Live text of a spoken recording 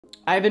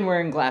I've been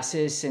wearing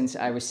glasses since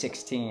I was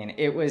 16.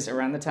 It was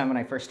around the time when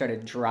I first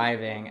started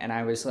driving, and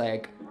I was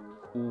like,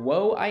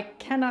 whoa, I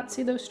cannot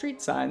see those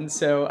street signs.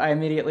 So I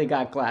immediately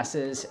got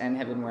glasses and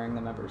have been wearing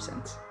them ever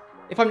since.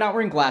 If I'm not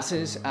wearing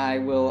glasses, I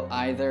will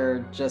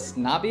either just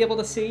not be able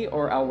to see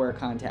or I'll wear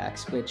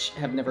contacts, which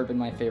have never been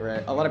my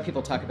favorite. A lot of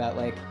people talk about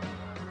like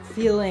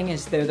feeling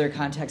as though their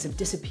contacts have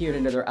disappeared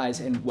into their eyes,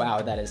 and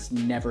wow, that has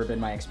never been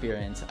my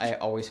experience. I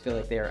always feel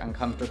like they are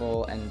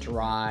uncomfortable and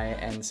dry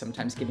and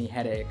sometimes give me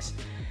headaches.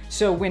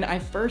 So when I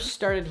first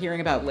started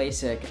hearing about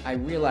LASIK, I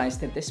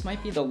realized that this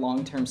might be the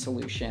long-term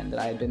solution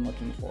that I had been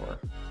looking for.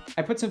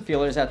 I put some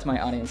feelers out to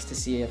my audience to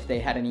see if they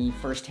had any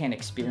first-hand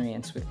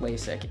experience with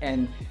LASIK,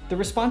 and the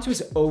response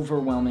was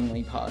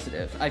overwhelmingly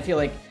positive. I feel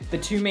like the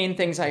two main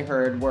things I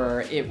heard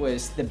were it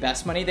was the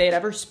best money they had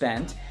ever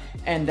spent,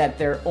 and that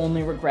their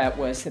only regret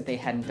was that they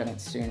hadn't done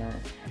it sooner.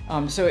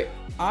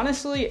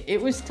 Honestly,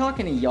 it was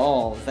talking to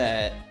y'all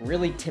that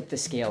really tipped the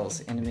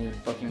scales into me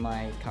booking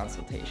my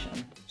consultation.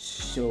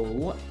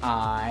 So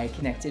I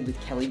connected with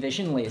Kelly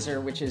Vision Laser,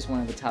 which is one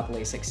of the top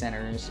LASIK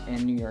centers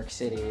in New York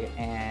City,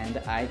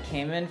 and I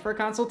came in for a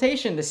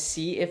consultation to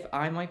see if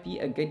I might be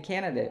a good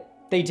candidate.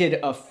 They did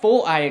a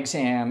full eye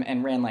exam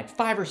and ran like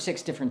 5 or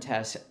 6 different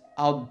tests.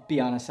 I'll be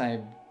honest,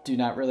 I do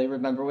not really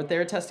remember what they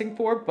were testing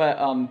for, but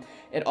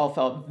it all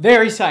felt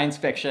very science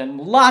fiction.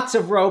 Lots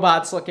of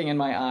robots looking in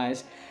my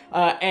eyes.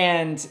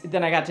 And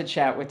then I got to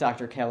chat with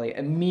Dr. Kelly.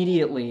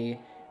 Immediately,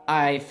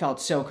 I felt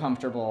so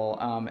comfortable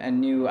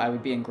and knew I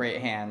would be in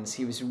great hands.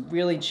 He was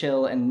really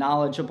chill and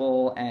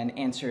knowledgeable and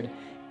answered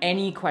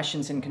any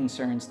questions and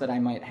concerns that I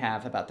might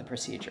have about the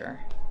procedure.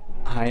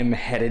 I'm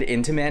headed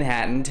into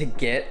Manhattan to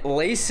get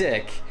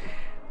LASIK.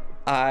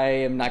 I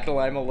am not gonna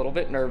lie, I'm a little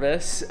bit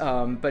nervous,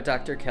 but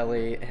Dr.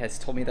 Kelly has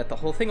told me that the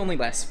whole thing only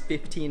lasts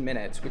 15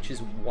 minutes, which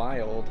is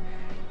wild.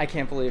 I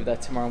can't believe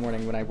that tomorrow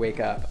morning when I wake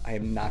up, I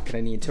am not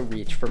gonna need to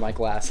reach for my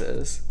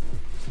glasses.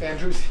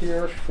 Andrew's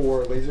here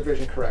for laser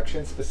vision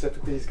correction.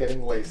 Specifically, he's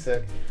getting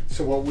LASIK.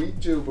 So what we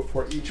do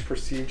before each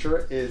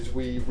procedure is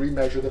we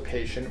remeasure the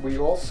patient. We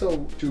also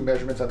do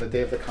measurements on the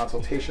day of the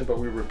consultation, but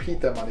we repeat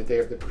them on the day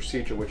of the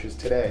procedure, which is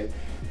today.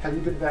 Have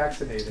you been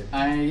vaccinated?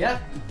 Yeah,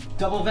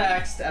 double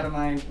vaxxed out of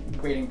my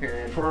waiting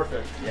period.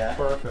 Perfect. Yeah.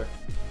 Perfect.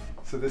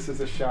 So this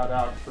is a shout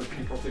out for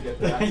people to get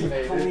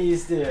vaccinated.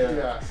 Please do.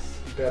 Yes.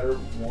 Better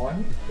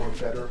 1 or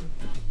better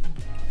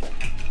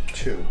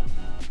 2?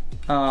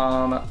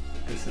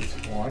 This is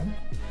 1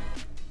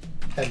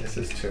 and this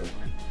is 2.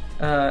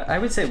 I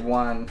would say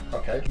 1.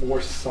 Okay.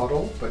 More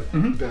subtle, but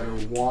better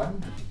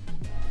 1,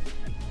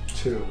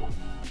 2.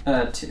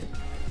 2.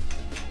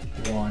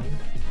 1,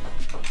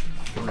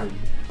 3.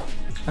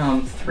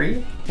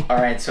 3?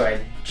 Alright, so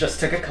I just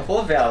took a couple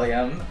of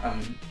Valium.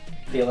 I'm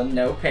feeling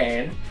no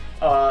pain.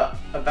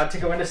 About to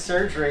go into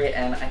surgery,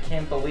 and I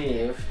can't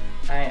believe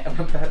I am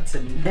about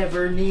to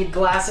never need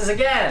glasses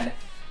again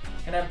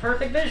and have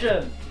perfect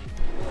vision.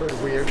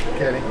 We're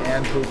getting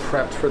Andrew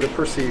prepped for the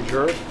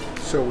procedure.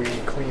 So we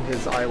clean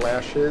his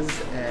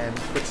eyelashes and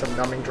put some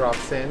numbing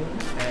drops in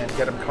and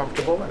get him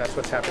comfortable, and that's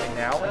what's happening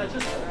now.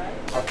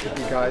 I'll keep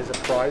you guys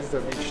apprised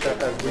of each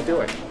step as we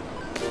do it.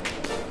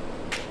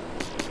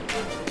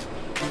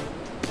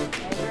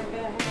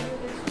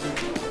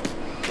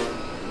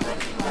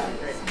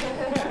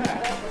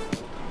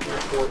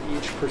 For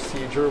each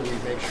procedure, we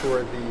make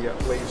sure the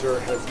laser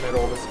has met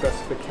all the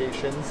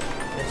specifications,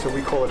 and so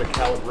we call it a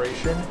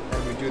calibration,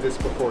 and we do this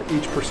before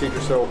each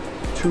procedure, so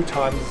 2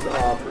 times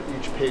for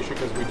each patient,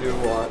 because we do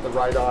the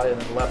right eye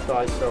and then left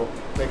eye, so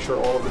make sure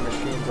all of the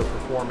machines are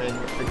performing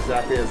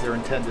exactly as they're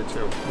intended to.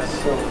 So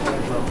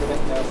Andrew, I'm going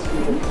to ask you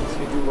to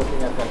continue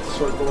looking at that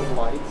circle of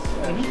lights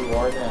as you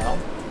are now,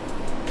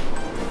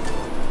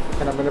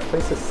 and I'm going to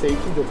place a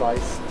safety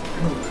device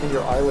in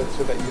your eyelids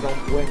so that you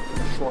don't blink in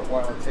the short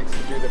while it takes to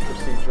do the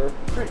procedure.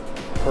 Great.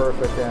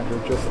 Perfect,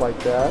 Andrew. Just like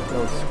that.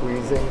 No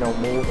squeezing, no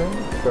moving.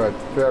 Good.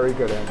 Very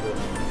good, Andrew.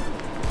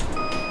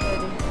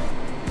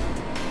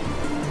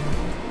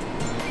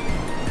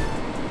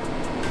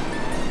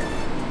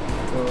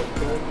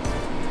 Perfect.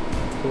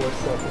 4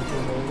 seconds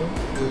remaining.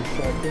 3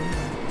 seconds.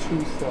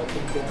 2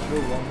 seconds,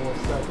 Andrew. 1 more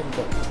second.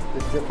 But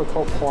the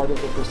difficult part of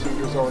the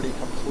procedure is already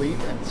complete,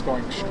 and it's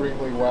going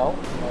extremely well.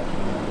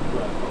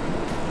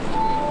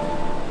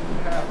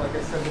 Like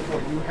I said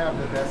before, you have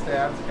the best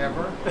abs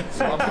ever,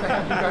 so I'm going to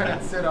have you go ahead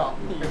and sit up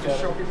and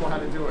just show people how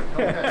to do it.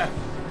 Okay,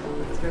 so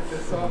let's get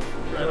this up.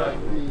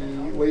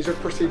 The laser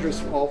procedure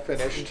is all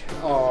finished,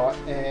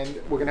 and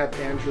we're going to have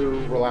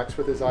Andrew relax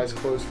with his eyes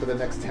closed for the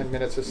next 10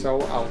 minutes or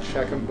so. I'll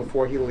check him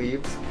before he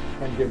leaves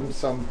and give him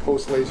some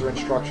post-laser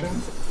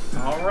instructions.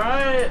 All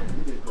right.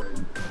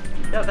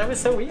 Yeah, that was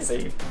so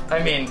easy.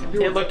 I mean,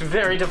 it looked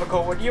very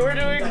difficult what you were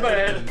doing,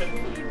 but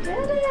you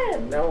did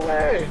it! No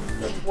way.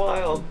 That's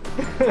wild.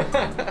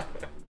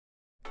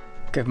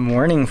 Good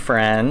morning,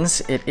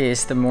 friends. It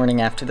is the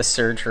morning after the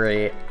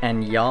surgery,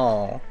 and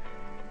y'all,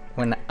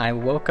 when I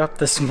woke up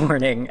this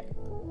morning,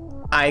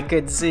 I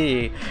could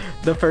see.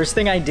 The first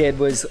thing I did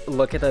was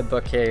look at the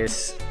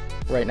bookcase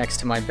right next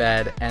to my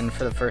bed, and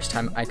for the first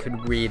time I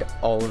could read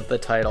all of the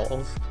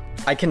titles.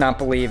 I cannot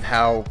believe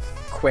how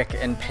quick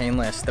and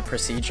painless the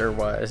procedure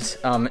was.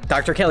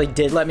 Dr. Kelly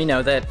did let me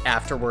know that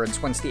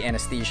afterwards, once the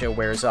anesthesia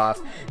wears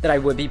off, that I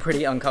would be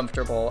pretty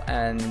uncomfortable,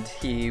 and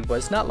he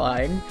was not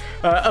lying.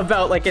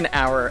 About like an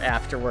hour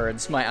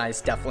afterwards, my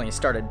eyes definitely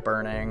started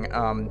burning.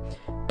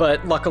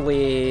 But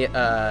luckily,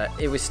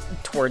 it was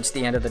towards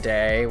the end of the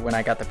day when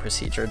I got the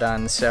procedure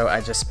done, so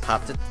I just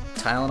popped a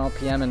Tylenol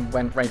PM and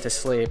went right to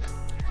sleep.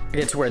 I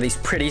get to wear these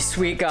pretty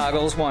sweet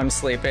goggles while I'm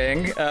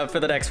sleeping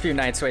for the next few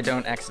nights so I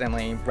don't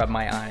accidentally rub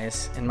my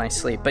eyes in my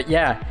sleep. But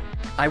yeah,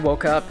 I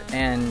woke up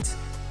and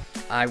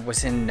I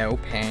was in no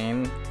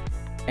pain,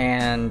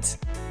 and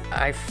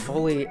I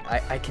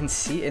can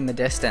see in the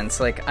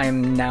distance. Like,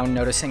 I'm now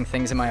noticing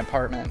things in my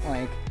apartment.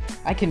 Like,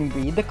 I can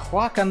read the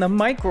clock on the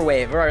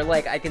microwave, or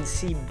like I can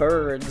see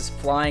birds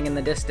flying in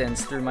the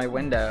distance through my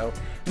window.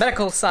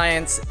 Medical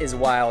science is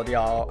wild,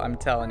 y'all, I'm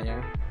telling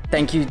you.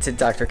 Thank you to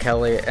Dr.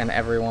 Kelly and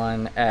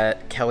everyone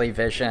at Kelly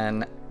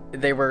Vision.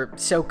 They were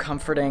so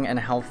comforting and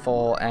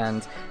helpful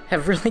and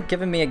have really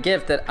given me a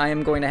gift that I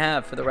am going to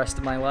have for the rest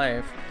of my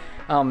life.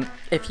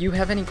 If you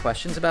have any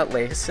questions about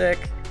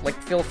LASIK, like,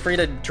 feel free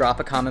to drop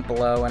a comment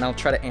below and I'll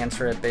try to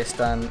answer it based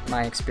on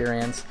my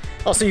experience.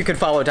 Also, you can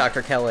follow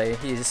Dr. Kelly.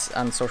 He's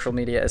on social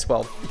media as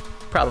well.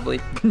 Probably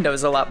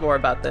knows a lot more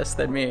about this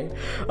than me.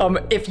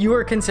 If you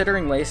are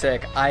considering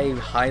LASIK, I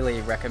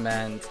highly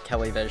recommend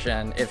Kelly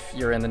Vision if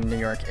you're in the New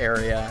York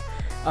area.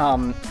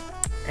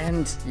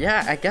 And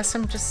yeah, I guess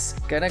I'm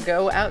just gonna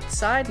go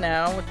outside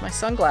now with my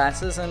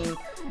sunglasses and,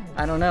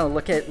 I don't know,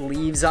 look at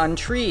leaves on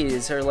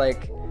trees, or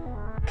like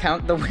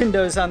count the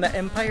windows on the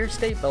Empire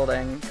State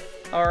Building.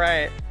 All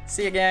right,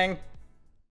 see you, gang.